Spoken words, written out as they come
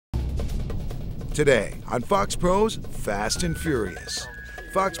Today on Foxpro's Fast and Furious.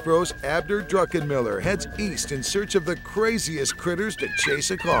 Foxpro's Abner Druckenmiller heads east in search of the craziest critters to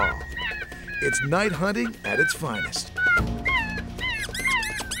chase a call. It's night hunting at its finest.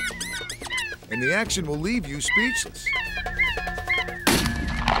 And the action will leave you speechless.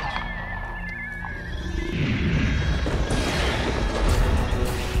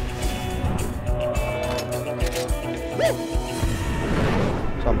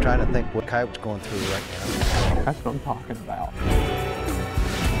 So I'm trying to think what Coyote's going through right now. That's what I'm talking about.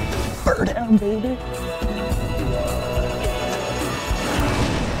 Bird down, baby.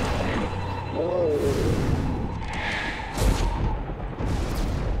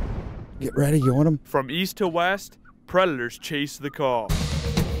 Get ready, you want him? From east to west, predators chase the call.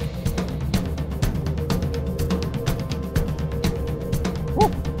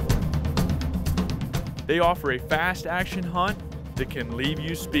 They offer a fast action hunt that can leave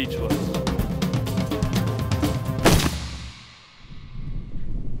you speechless.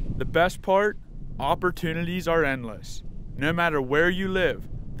 The best part, opportunities are endless. No matter where you live,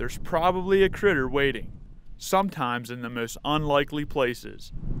 there's probably a critter waiting, sometimes in the most unlikely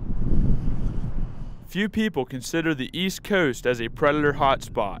places. Few people consider the East Coast as a predator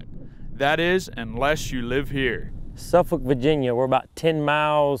hotspot. That is, unless you live here. Suffolk, Virginia, we're about 10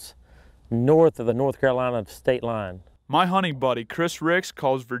 miles north of the North Carolina state line. My hunting buddy Chris Ricks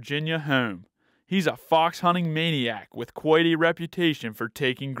calls Virginia home. He's a fox hunting maniac with quite a reputation for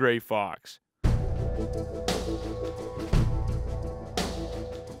taking gray fox. The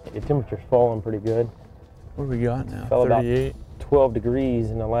temperature's falling pretty good. What do we got now? Fell 38? About 12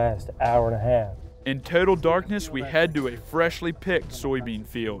 degrees in the last hour and a half. In total darkness, we head to a freshly picked soybean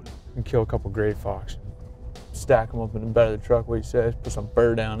field. We kill a couple gray fox. Stack them up in the bed of the truck, what he says. Put some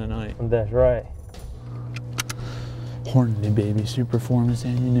bird down tonight. That's right. Hornady, baby, super performance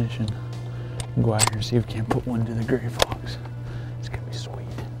ammunition. Go out here and see if we can't put one to the gray fox. It's gonna be sweet.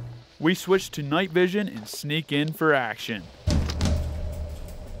 We switch to night vision and sneak in for action.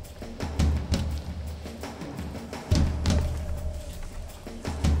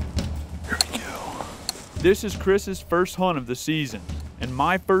 Here we go. This is Chris's first hunt of the season, and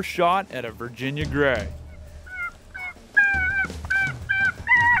my first shot at a Virginia gray.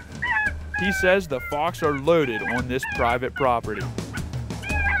 He says the fox are loaded on this private property.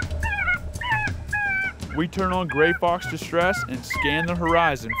 We turn on gray fox distress and scan the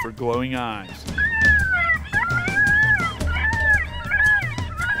horizon for glowing eyes.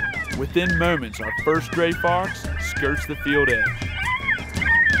 Within moments, our first gray fox skirts the field edge.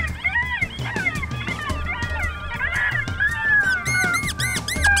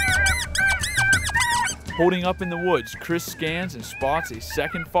 Holding up in the woods, Chris scans and spots a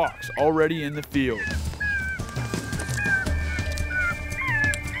second fox already in the field.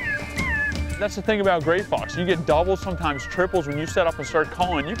 That's the thing about gray fox. You get doubles, sometimes triples when you set up and start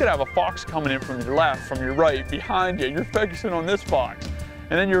calling. You could have a fox coming in from your left, from your right, behind you. You're focusing on this fox.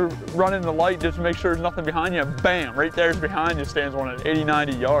 And then you're running the light just to make sure there's nothing behind you. Bam, right there's behind you, stands one at 80,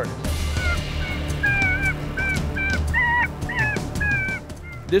 90 yards.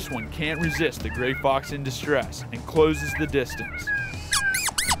 This one can't resist the gray fox in distress and closes the distance.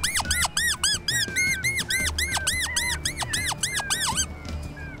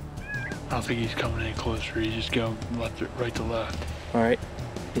 I don't think he's coming any closer. He's just going left, right to left. All right,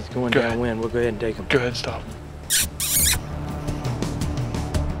 he's going downwind. We'll go ahead and take him. Go ahead and stop him.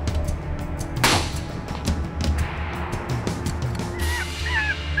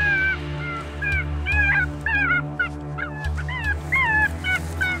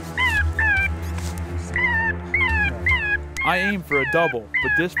 I aim for a double,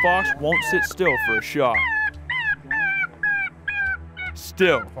 but this fox won't sit still for a shot.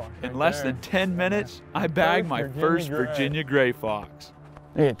 Still, in less than 10 minutes, I bag my first Virginia gray fox.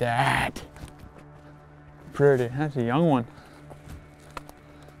 Look at that. Pretty. That's a young one.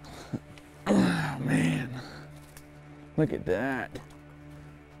 Oh, man. Look at that.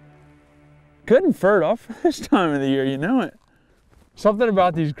 Good and furred off this time of the year, you know it. Something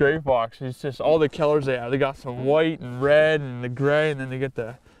about these gray foxes, it's just all the colors they have. They got some white and red and the gray, and then they get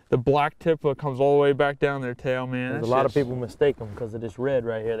the black tip that comes all the way back down their tail, man. There's a lot of people mistake them because of this red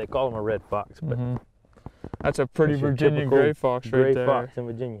right here. They call them a red fox, but that's a pretty Virginia gray fox right there. Gray fox in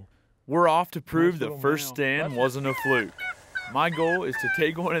Virginia. We're off to prove the first stand wasn't a fluke. My goal is to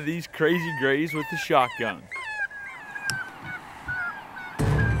take one of these crazy grays with the shotgun.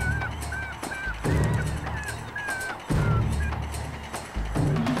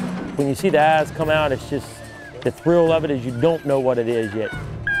 When you see the eyes come out, it's just, the thrill of it is you don't know what it is yet.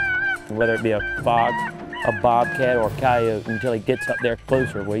 Whether it be a fox, a bobcat, or a coyote, until he gets up there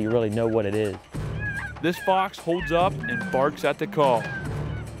closer where you really know what it is. This fox holds up and barks at the call,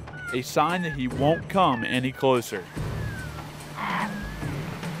 a sign that he won't come any closer.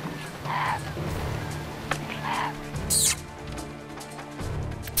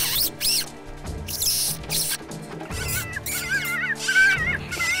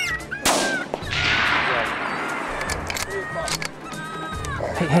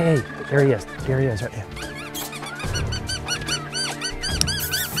 Hey, there he is. There he is right there.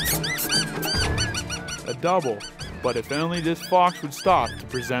 A double, but if only this fox would stop to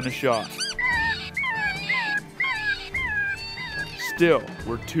present a shot. Still,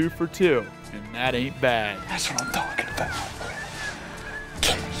 we're 2 for 2, and that ain't bad. That's what I'm talking about.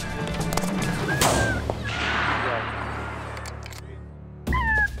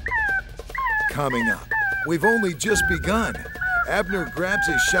 Coming up, we've only just begun. Abner grabs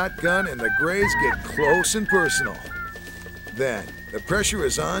his shotgun and the Grays get close and personal. Then, the pressure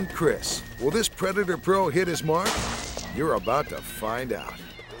is on Chris. Will this Predator Pro hit his mark? You're about to find out.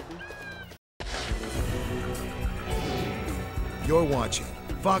 You're watching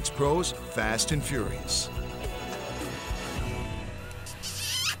Foxpro's Fast and Furious.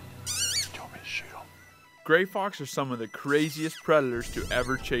 Gray fox are some of the craziest predators to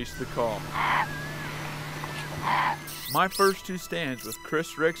ever chase the call. My first 2 stands with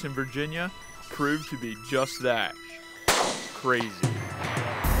Chris Ricks in Virginia proved to be just that. Crazy.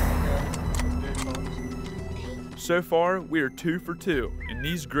 So far, we are 2 for 2, and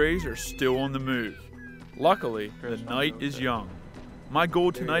these Grays are still on the move. Luckily, the night is young. My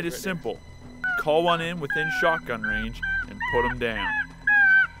goal tonight is simple. Call one in within shotgun range and put them down.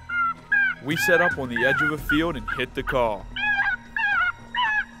 We set up on the edge of a field and hit the call.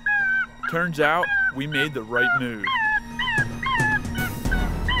 Turns out, we made the right move.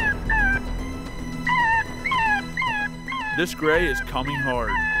 This Gray is coming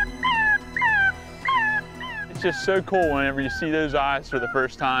hard. It's just so cool whenever you see those eyes for the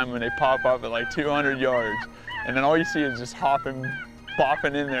first time when they pop up at like 200 yards. And then all you see is just hopping,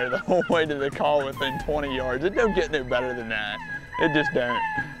 bopping in there the whole way to the call within 20 yards. It don't get no better than that. It just don't.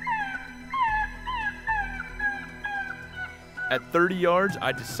 At 30 yards,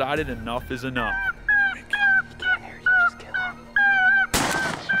 I decided enough is enough.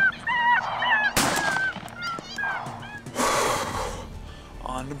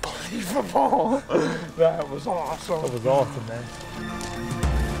 Unbelievable. That was awesome. That was awesome, man.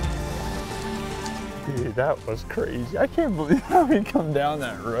 Dude, that was crazy. I can't believe how he come down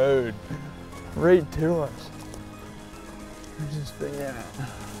that road right to us. Where's this thing at?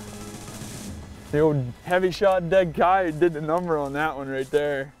 The old heavy shot dead coyote did the number on that one right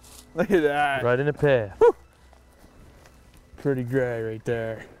there. Look at that. Right in the path. Whew. Pretty Gray right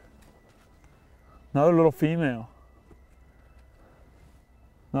there. Another little female.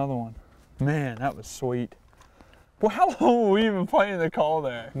 Another one. Man, that was sweet. Well, how long were we even playing the call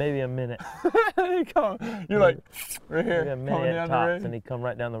there? Maybe a minute. You're like, right here, Maybe a coming minute down the tops, road. and he come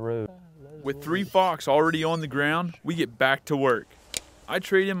right down the road. With 3 fox already on the ground, we get back to work. I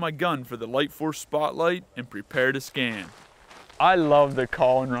trade in my gun for the Light Force Spotlight and prepare to scan. I love the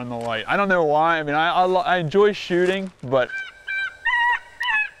call and run the light. I don't know why. I mean, I enjoy shooting, but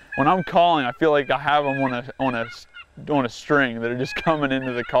when I'm calling, I feel like I have them on a string that are just coming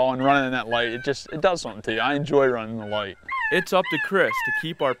into the call and running in that light. It does something to you. I enjoy running the light. It's up to Chris to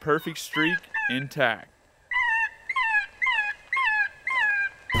keep our perfect streak intact.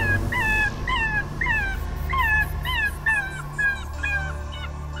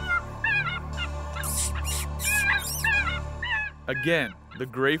 Again, the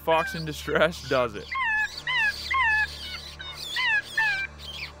Gray Fox in distress does it.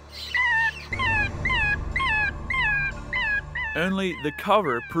 Only the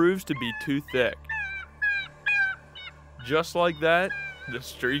cover proves to be too thick. Just like that, the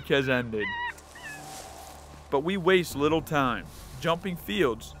streak has ended. But we waste little time. Jumping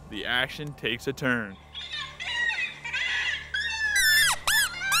fields, the action takes a turn.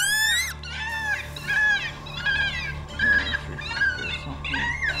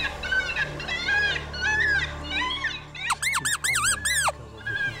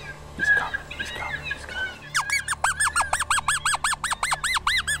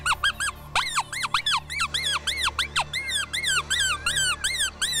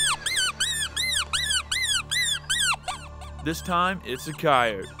 This time, it's a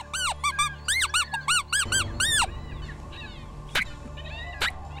coyote.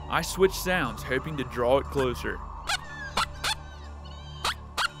 I switch sounds, hoping to draw it closer.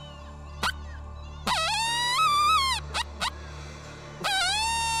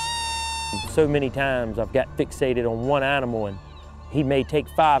 So many times I've got fixated on one animal, and he may take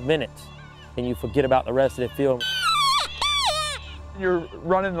 5 minutes, and you forget about the rest of the field. You're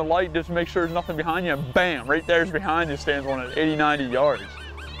running the light just to make sure there's nothing behind you, and bam, right there's behind you stands one at 80, 90 yards.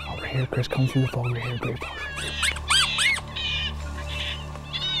 Over here, Chris, come through the fog right here, great fox.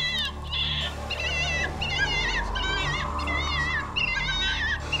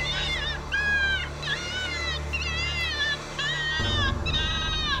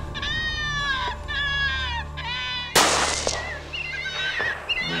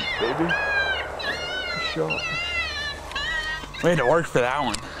 Baby, shot. We had to work for that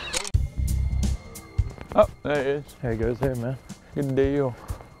one. Oh, there he is. There he goes there, man. Good deal.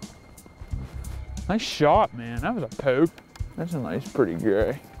 Nice shot, man. That was a poke. That's a nice, pretty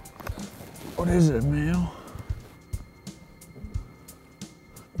gray. What is it, a male?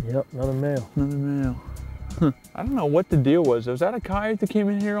 Yep, another male. Another male. Huh. I don't know what the deal was. Was that a coyote that came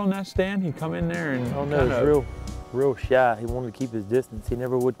in here on that stand? He come in there and Oh no, he's real shy. He wanted to keep his distance. He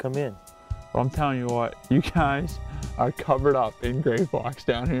never would come in. Well, I'm telling you what, you guys are covered up in gray fox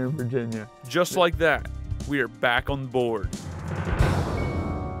down here in Virginia. Just like that, we are back on the board.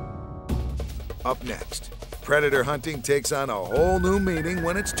 Up next, predator hunting takes on a whole new meaning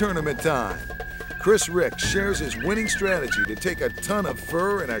when it's tournament time. Chris Ricks shares his winning strategy to take a ton of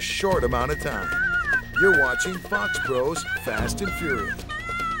fur in a short amount of time. You're watching Foxpro's Fast and Furious.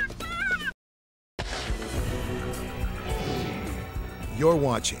 You're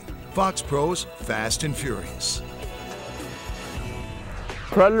watching Foxpro's Fast and Furious.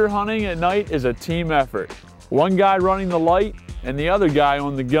 Predator hunting at night is a team effort. One guy running the light and the other guy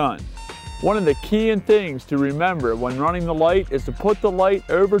on the gun. One of the key things to remember when running the light is to put the light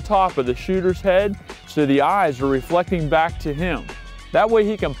over top of the shooter's head so the eyes are reflecting back to him. That way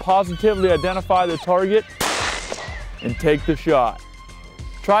he can positively identify the target and take the shot.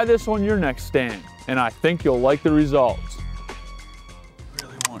 Try this on your next stand, and I think you'll like the results.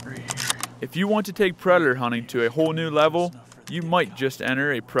 If you want to take predator hunting to a whole new level, you might just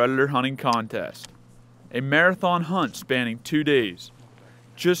enter a predator hunting contest. A marathon hunt spanning 2 days.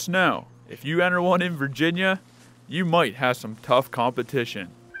 Just know, if you enter one in Virginia, you might have some tough competition.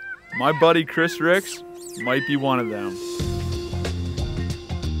 My buddy Chris Ricks might be one of them.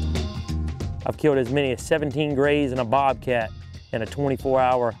 I've killed as many as 17 grays and a bobcat in a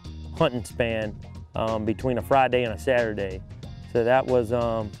 24-hour hunting span between a Friday and a Saturday. So that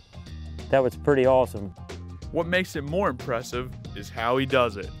was pretty awesome. What makes it more impressive is how he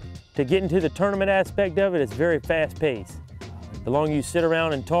does it. To get into the tournament aspect of it, it's very fast-paced. The longer you sit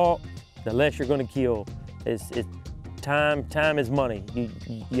around and talk, the less you're going to kill. Time is money.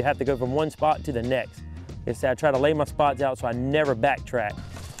 You have to go from one spot to the next. I try to lay my spots out so I never backtrack.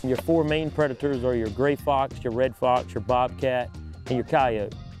 Your 4 main predators are your gray fox, your red fox, your bobcat, and your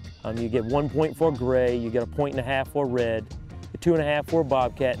coyote. You get 1 point for gray, you get 1.5 points for red, 2.5 for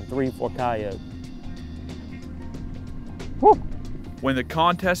bobcat, and 3 for coyote. Woo. When the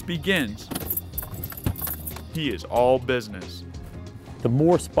contest begins, he is all business. The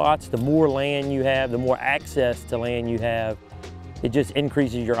more spots, the more land you have, the more access to land you have, it just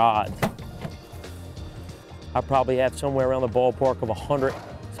increases your odds. I probably have somewhere around the ballpark of 100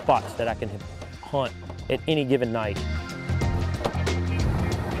 spots that I can hunt at any given night.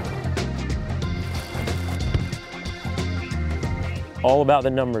 All about the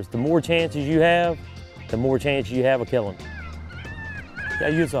numbers. The more chances you have, the more chances you have of killing. I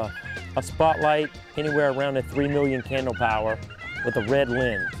use a spotlight anywhere around a 3 million candle power with a red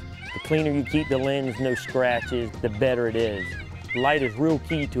lens. The cleaner you keep the lens, no scratches, the better it is. Light is real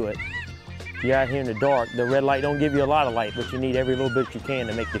key to it. You're out here in the dark, the red light don't give you a lot of light, but you need every little bit you can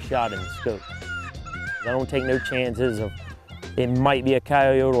to make the shot in the scope. I don't take no chances of it might be a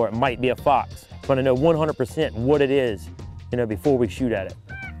coyote or it might be a fox. I want to know 100% what it is, before we shoot at it.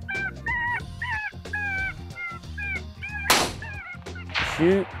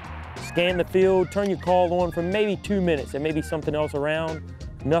 Shoot, scan the field, turn your call on for maybe 2 minutes. There may be something else around.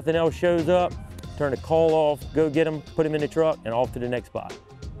 Nothing else shows up, turn the call off, go get him, put him in the truck, and off to the next spot.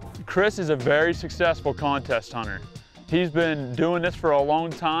 Chris is a very successful contest hunter. He's been doing this for a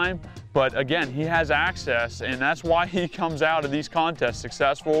long time, but again, he has access, and that's why he comes out of these contests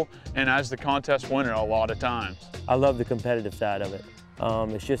successful and as the contest winner a lot of times. I love the competitive side of it.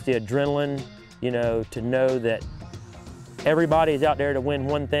 It's just the adrenaline, to know that everybody is out there to win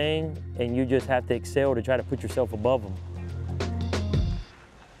one thing, and you just have to excel to try to put yourself above them.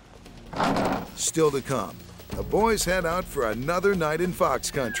 Still to come, the boys head out for another night in fox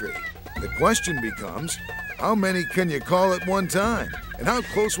country. The question becomes, how many can you call at one time? And how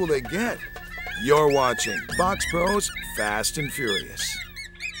close will they get? You're watching Foxpro's Fast and Furious.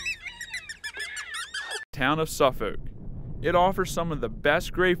 Town of Suffolk. It offers some of the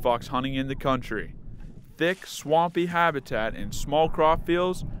best gray fox hunting in the country. Thick, swampy habitat and small crop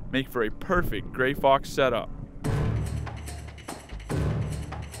fields make for a perfect gray fox setup.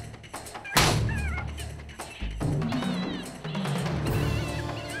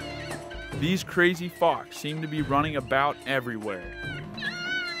 These crazy fox seem to be running about everywhere.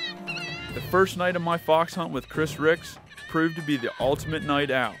 The first night of my fox hunt with Chris Ricks proved to be the ultimate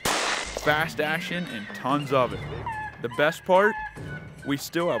night out. Fast action and tons of it. The best part? We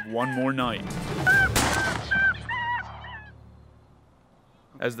still have one more night.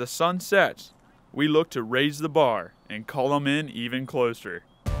 As the sun sets, we look to raise the bar and call them in even closer.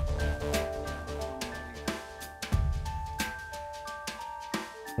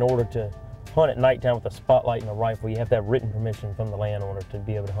 In order to hunt at nighttime with a spotlight and a rifle, you have to have written permission from the landowner to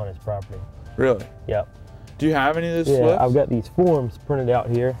be able to hunt his property. Really? Yep. Do you have any of those Yeah, slips? I've got these forms printed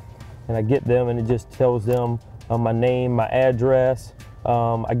out here, and I get them, and it just tells them my name, my address.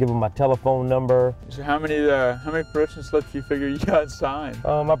 I give them my telephone number. So how many permission slips do you figure you got signed?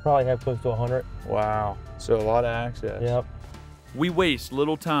 I probably have close to 100. Wow, so a lot of access. Yep. We waste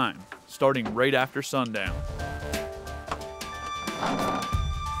little time, starting right after sundown.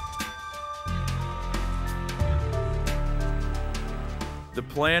 The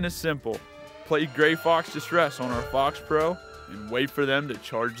plan is simple. Play Gray Fox Distress on our Foxpro and wait for them to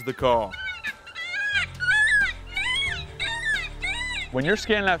charge the call. When you're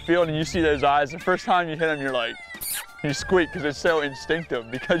scanning that field and you see those eyes, the first time you hit them, you're like, you squeak because it's so instinctive,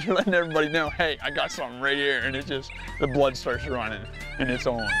 because you're letting everybody know, hey, I got something right here, and it just, the blood starts running and it's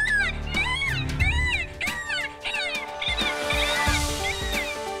on.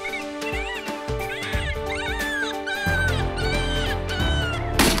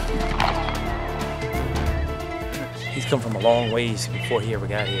 He's come from a long ways before he ever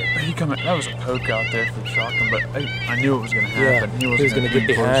got here. That was a poke out there for the shotgun, but I knew it was going to happen. He was going to get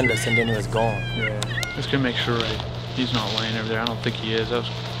behind us, and then he was gone. Yeah, just going to make sure he's not laying over there. I don't think he is. That was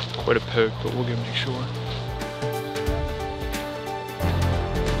quite a poke, but we'll make sure.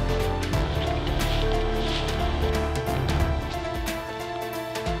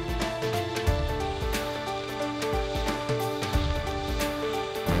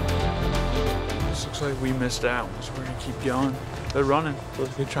 Like we missed out, so we're gonna keep going. They're running.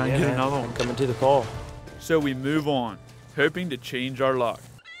 Let's go try and get another one. Coming to the call. So we move on, hoping to change our luck.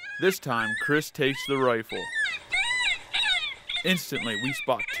 This time, Chris takes the rifle. Instantly, we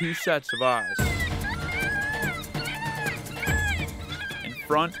spot two sets of eyes. In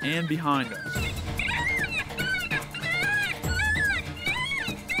front and behind us.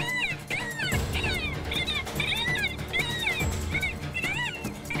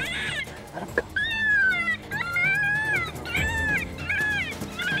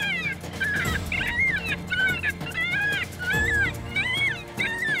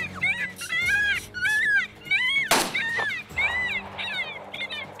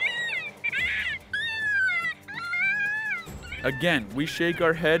 Again, we shake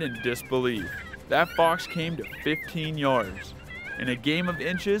our head in disbelief. That fox came to 15 yards. In a game of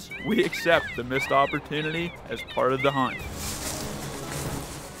inches, we accept the missed opportunity as part of the hunt.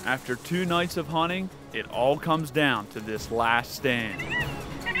 After 2 nights of hunting, it all comes down to this last stand.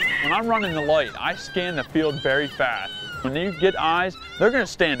 When I'm running the light, I scan the field very fast. When you get eyes, they're gonna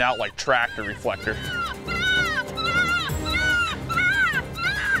stand out like tractor reflectors.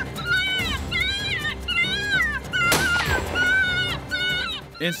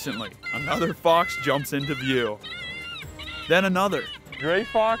 Instantly, another fox jumps into view. Then another. Gray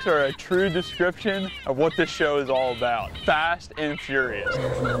fox are a true description of what this show is all about. Fast and furious.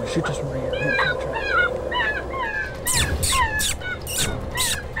 Shoot this one here.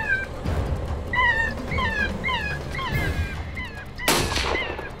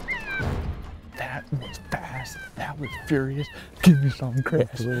 That was fast. That was furious. Give me some, Chris.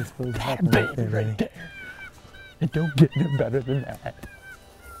 That baby right there. It don't get no better than that.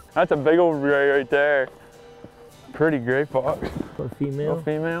 That's a big old gray right there. Pretty gray fox. For a female? For a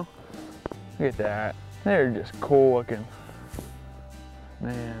female. Look at that. They're just cool looking.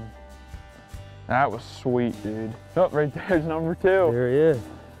 Man, that was sweet, dude. Oh, right there's number 2. There he is.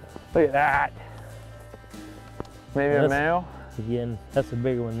 Look at that. Maybe a male? Again, that's a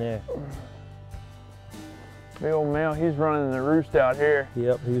bigger one there. Big old male, he's running the roost out here.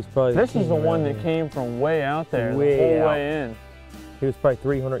 Yep, he was probably. This is the one that came from way out there, way the whole out. way in. He was probably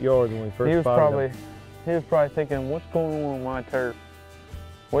 300 yards when we first spotted him. He was probably thinking, what's going on with my turf?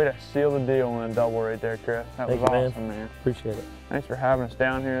 Way to seal the deal on a double right there, Chris. That was awesome, man. Appreciate it. Thanks for having us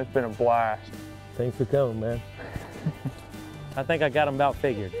down here. It's been a blast. Thanks for coming, man. I think I got him about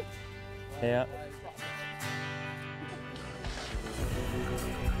figured. Yeah.